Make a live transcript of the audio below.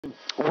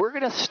We're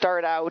going to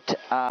start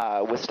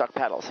out with stuck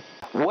pedals.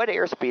 What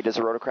airspeed does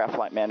a rotorcraft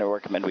flight manual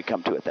recommend we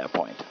come to at that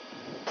point?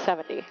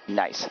 70.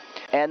 Nice.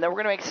 And then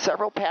we're going to make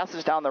several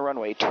passes down the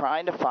runway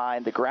trying to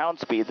find the ground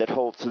speed that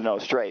holds the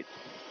nose straight.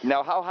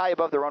 Now, how high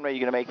above the runway are you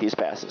going to make these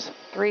passes?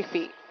 3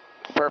 feet.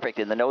 Perfect.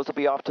 And the nose will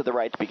be off to the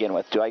right to begin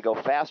with. Do I go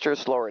faster or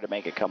slower to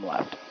make it come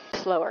left?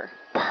 Slower.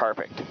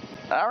 Perfect.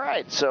 All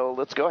right, so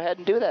let's go ahead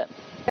and do that.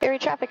 Area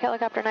traffic,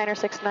 helicopter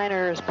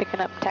 969ers picking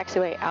up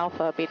taxiway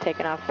Alpha, be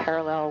taken off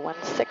parallel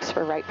 16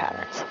 for right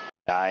patterns.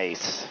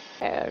 Nice.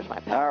 Okay, there's my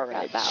pedal. All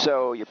right,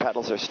 so your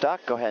pedals are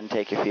stuck. Go ahead and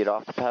take your feet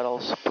off the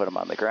pedals, put them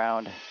on the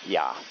ground.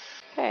 Yeah.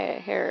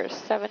 Okay, here's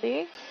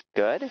 70.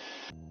 Good.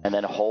 And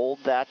then hold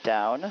that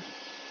down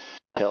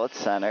till it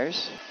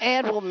centers.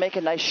 And we'll make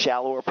a nice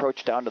shallow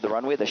approach down to the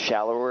runway. The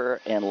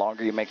shallower and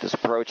longer you make this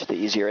approach, the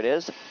easier it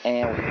is.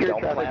 And we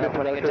don't plan on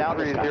putting it down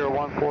this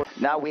time.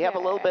 Now, we have a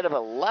little bit of a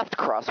left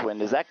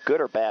crosswind. Is that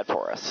good or bad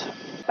for us?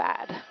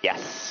 Bad.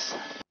 Yes.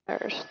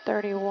 There's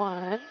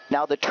 31.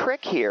 Now, the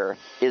trick here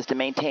is to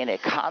maintain a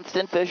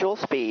constant visual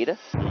speed.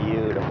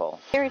 Beautiful.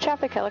 Area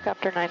traffic,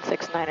 helicopter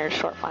 969ers,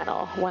 short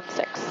final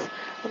 16.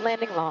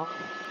 Landing long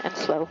and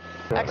slow.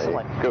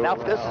 Excellent. Now,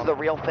 if this is the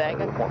real thing,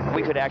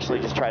 we could actually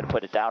just try to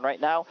put it down right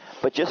now.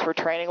 But just for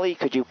training, Lee,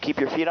 could you keep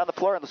your feet on the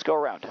floor and let's go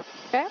around?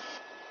 Okay.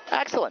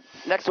 Excellent.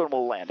 Next one,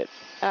 we'll land it.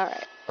 All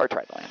right. Or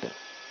try to land it.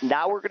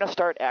 Now we're going to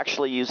start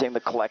actually using the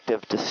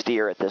collective to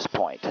steer at this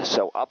point.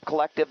 So up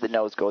collective, the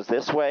nose goes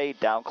this way.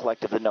 Down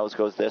collective, the nose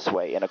goes this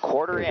way. And a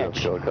quarter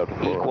inch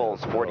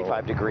equals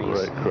 45 degrees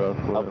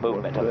of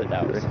movement of the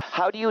nose.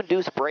 How do you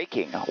induce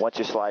braking once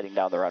you're sliding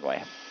down the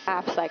runway?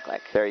 Half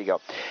cyclic. There you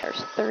go.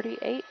 There's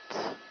 38.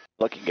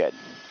 Looking good.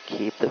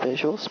 Keep the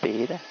visual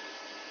speed.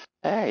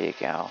 There you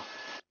go.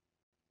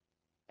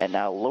 And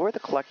now lower the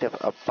collective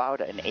about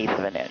 1/8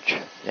 of an inch.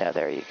 Yeah,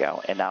 there you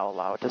go. And now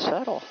allow it to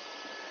settle.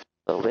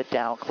 A little bit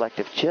down,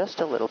 collective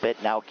just a little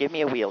bit. Now give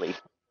me a wheelie.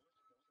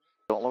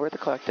 Don't lower the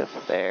collective.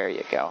 There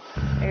you go.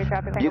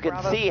 You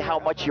can see how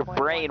much your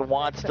brain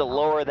wants to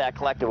lower that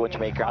collective once you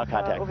make ground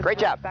contact. Great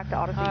job.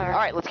 All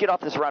right, let's get off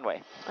this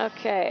runway.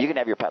 Okay. You can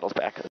have your pedals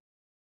back.